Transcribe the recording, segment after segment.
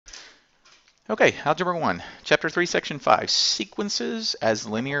Okay, Algebra 1, Chapter 3, Section 5, Sequences as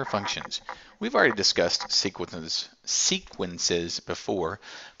Linear Functions. We've already discussed sequences before,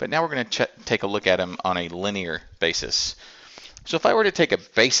 but now we're going to take a look at them on a linear basis. So if I were to take a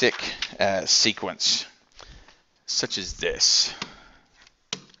basic sequence, such as this,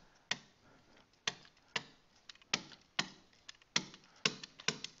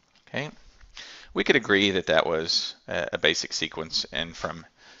 okay, we could agree that that was a basic sequence, and from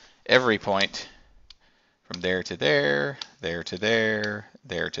every point, from there to there, there to there,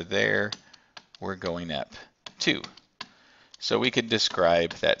 there to there, we're going up 2. So we could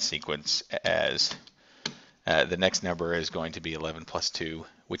describe that sequence as the next number is going to be 11 plus 2,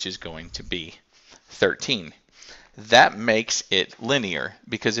 which is going to be 13. That makes it linear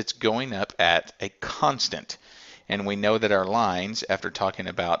because it's going up at a constant. And we know that our lines, after talking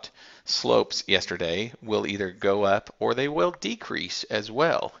about slopes yesterday, will either go up or they will decrease as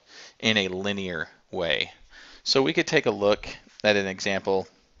well in a linear way. So we could take a look at an example,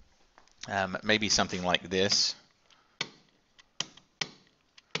 maybe something like this.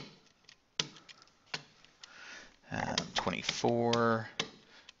 Um, 24,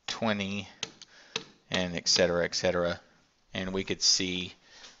 20, and et cetera, and we could see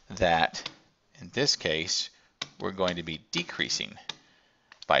that in this case we're going to be decreasing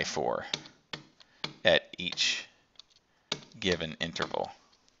by 4 at each given interval.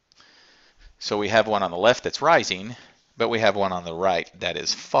 So we have one on the left that's rising, but we have one on the right that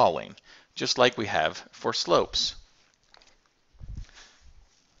is falling, just like we have for slopes.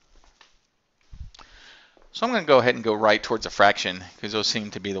 So I'm going to go ahead and go right towards a fraction because those seem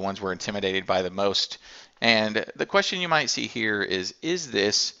to be the ones we're intimidated by the most. And the question you might see here is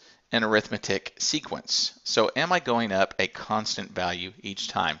this an arithmetic sequence? So am I going up a constant value each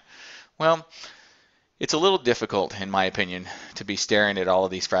time? Well, it's a little difficult, in my opinion, to be staring at all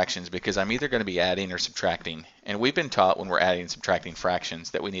of these fractions because I'm either going to be adding or subtracting. And we've been taught when we're adding and subtracting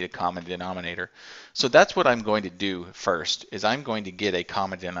fractions that we need a common denominator. So that's what I'm going to do first, is I'm going to get a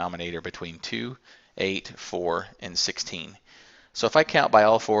common denominator between 2, 8, 4, and 16. So if I count by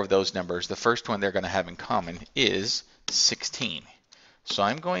all 4 of those numbers, the first one they're going to have in common is 16. So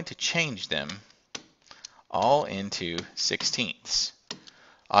I'm going to change them all into sixteenths.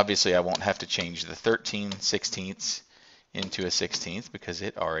 Obviously, I won't have to change the 13 sixteenths into a 16th because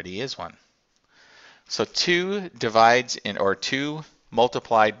it already is one. So 2 divides in, or 2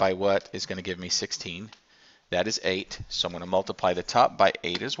 multiplied by what is going to give me 16? That is 8. So I'm going to multiply the top by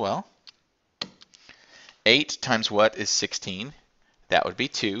 8 as well. 8 times what is 16? That would be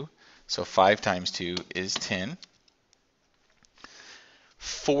 2. So 5 times 2 is 10.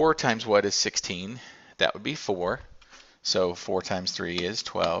 4 times what is 16? That would be 4. So 4 times 3 is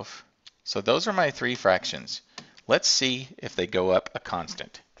 12. So those are my 3 fractions. Let's see if they go up a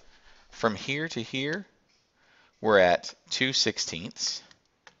constant. From here to here, we're at 2 sixteenths,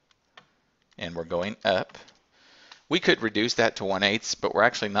 and we're going up. We could reduce that to 1/8, but we're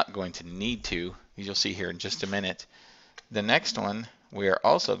actually not going to need to, as you'll see here in just a minute. The next one, we are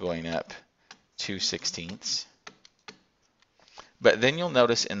also going up 2 sixteenths. But then you'll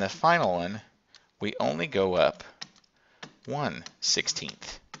notice in the final one, we only go up 1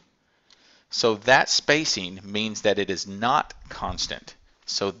 16th. So that spacing means that it is not constant.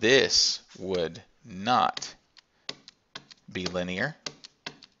 So this would not be linear.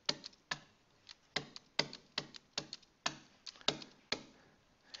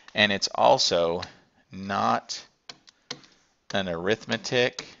 And it's also not an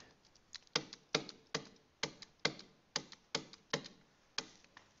arithmetic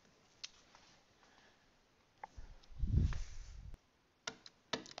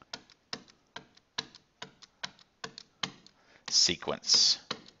sequence.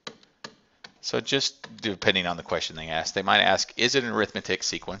 So just depending on the question they ask, they might ask, is it an arithmetic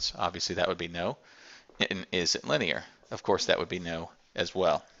sequence? Obviously that would be no. And is it linear? Of course that would be no as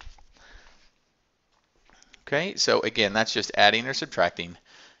well. Okay, so again, that's just adding or subtracting.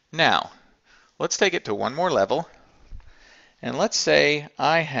 Now, let's take it to one more level. And let's say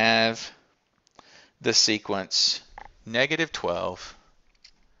I have the sequence -12,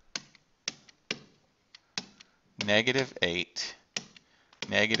 -8,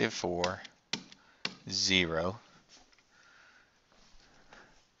 -4, 0.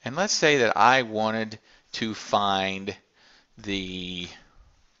 And let's say that I wanted to find the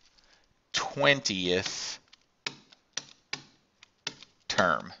 20th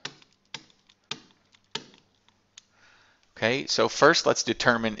term. Okay, so first let's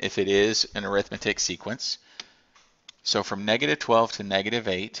determine if it is an arithmetic sequence. So from -12 to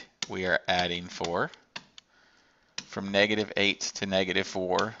 -8, we are adding 4. From -8 to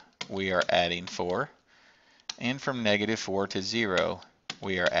 -4, we are adding 4. And from -4 to 0,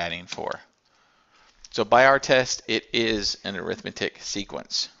 we are adding 4. So by our test, it is an arithmetic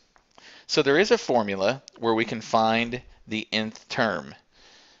sequence. So there is a formula where we can find the nth term.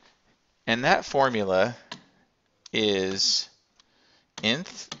 And that formula is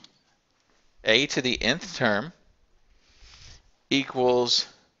a to the nth term equals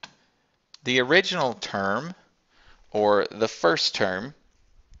the original term, or the first term,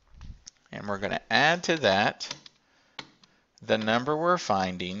 and we're going to add to that the number we're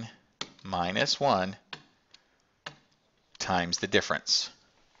finding minus 1 times the difference.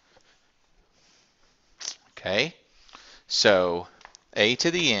 Okay, so a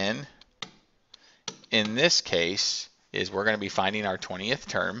to the n in this case is we're going to be finding our 20th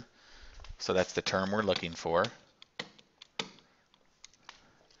term, so that's the term we're looking for.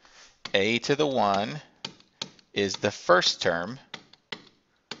 A to the 1 is the first term,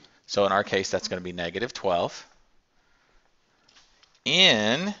 so in our case that's going to be -12.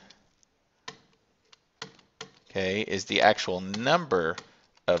 N, okay, is the actual number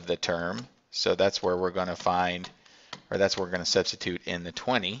of the term, so that's where we're going to find, or that's where we're going to substitute in the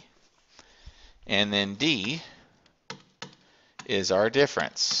 20. And then D is our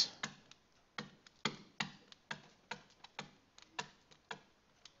difference.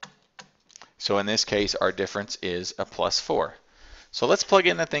 So in this case, our difference is a +4. So let's plug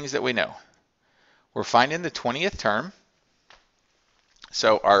in the things that we know. We're finding the 20th term.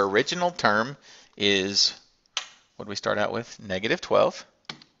 So our original term is, what do we start out with? -12.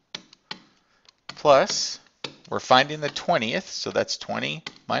 Plus, we're finding the 20th, so that's 20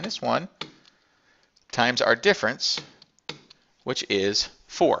 minus 1, times our difference, which is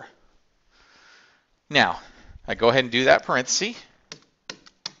 4. Now, I go ahead and do that parenthesis.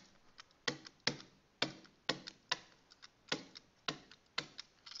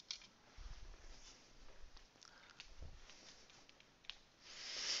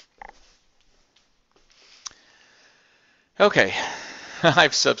 Okay,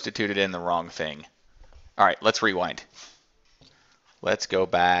 I've substituted in the wrong thing. All right, let's rewind. Let's go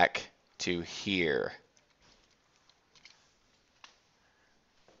back to here.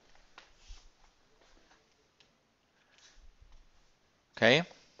 Okay.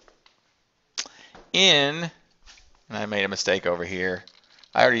 And I made a mistake over here.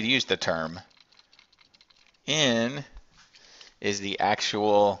 I already used the term. N is the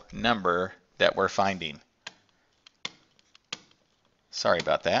actual number that we're finding. Sorry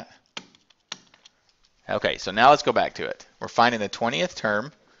about that. Okay, so now let's go back to it. We're finding the 20th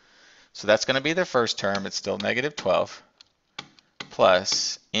term, so that's going to be the first term. It's still -12,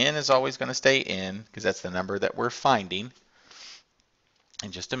 plus n is always going to stay in, because that's the number that we're finding.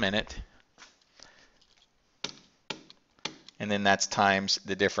 In just a minute. And then that's times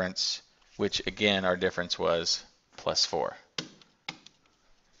the difference, which again, our difference was +4.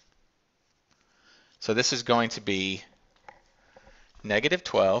 So this is going to be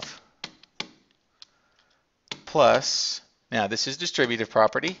 -12 plus, now this is distributive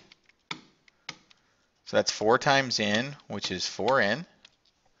property, so that's 4 times n, which is 4n,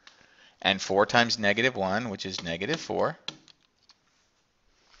 and 4 times -1, which is -4.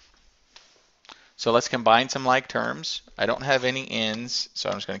 So let's combine some like terms. I don't have any n's, so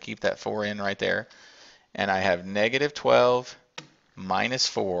I'm just going to keep that 4n right there. And I have -12 minus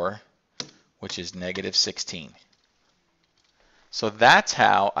 4, which is -16. So that's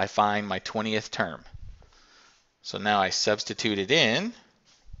how I find my 20th term. So now I substitute it in.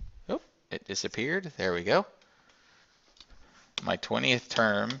 Oh, it disappeared. There we go. My 20th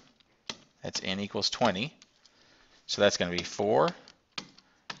term, that's n equals 20. So that's going to be 4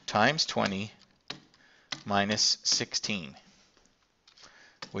 times 20 minus 16,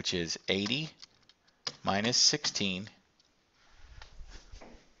 which is 80 minus 16.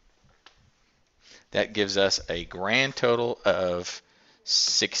 That gives us a grand total of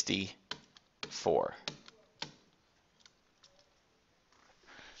 64.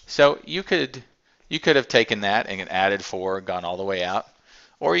 So you could have taken that and added 4, gone all the way out,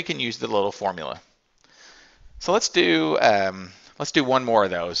 or you can use the little formula. So let's do one more of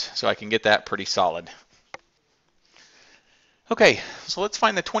those so I can get that pretty solid. Okay, so let's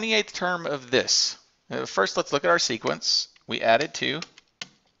find the 28th term of this. First, let's look at our sequence. We added 2,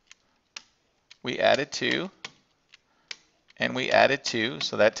 and we added 2,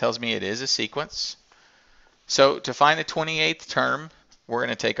 so that tells me it is a sequence. So to find the 28th term, we're going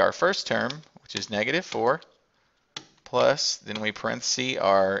to take our first term, which is -4, plus, then we parenthesis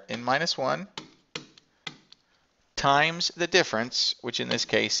our n minus 1, times the difference, which in this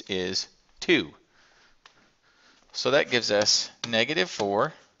case is 2. So that gives us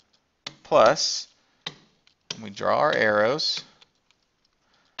 -4 plus, we draw our arrows,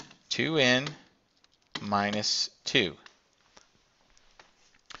 2n minus 2.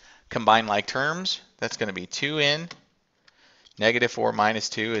 Combine like terms, that's going to be 2n. Negative 4 minus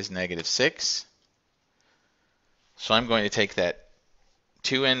 2 is negative 6. So I'm going to take that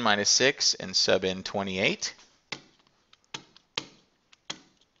 2n minus 6 and sub in 28.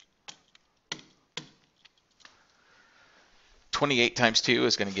 (28) times 2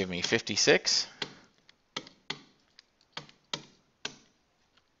 is going to give me 56.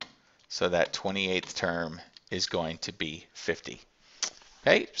 So that 28th term is going to be 50.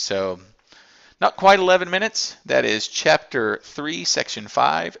 Okay, so not quite 11 minutes. That is Chapter 3, Section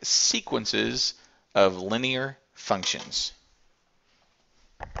 5, Sequences of Linear Functions.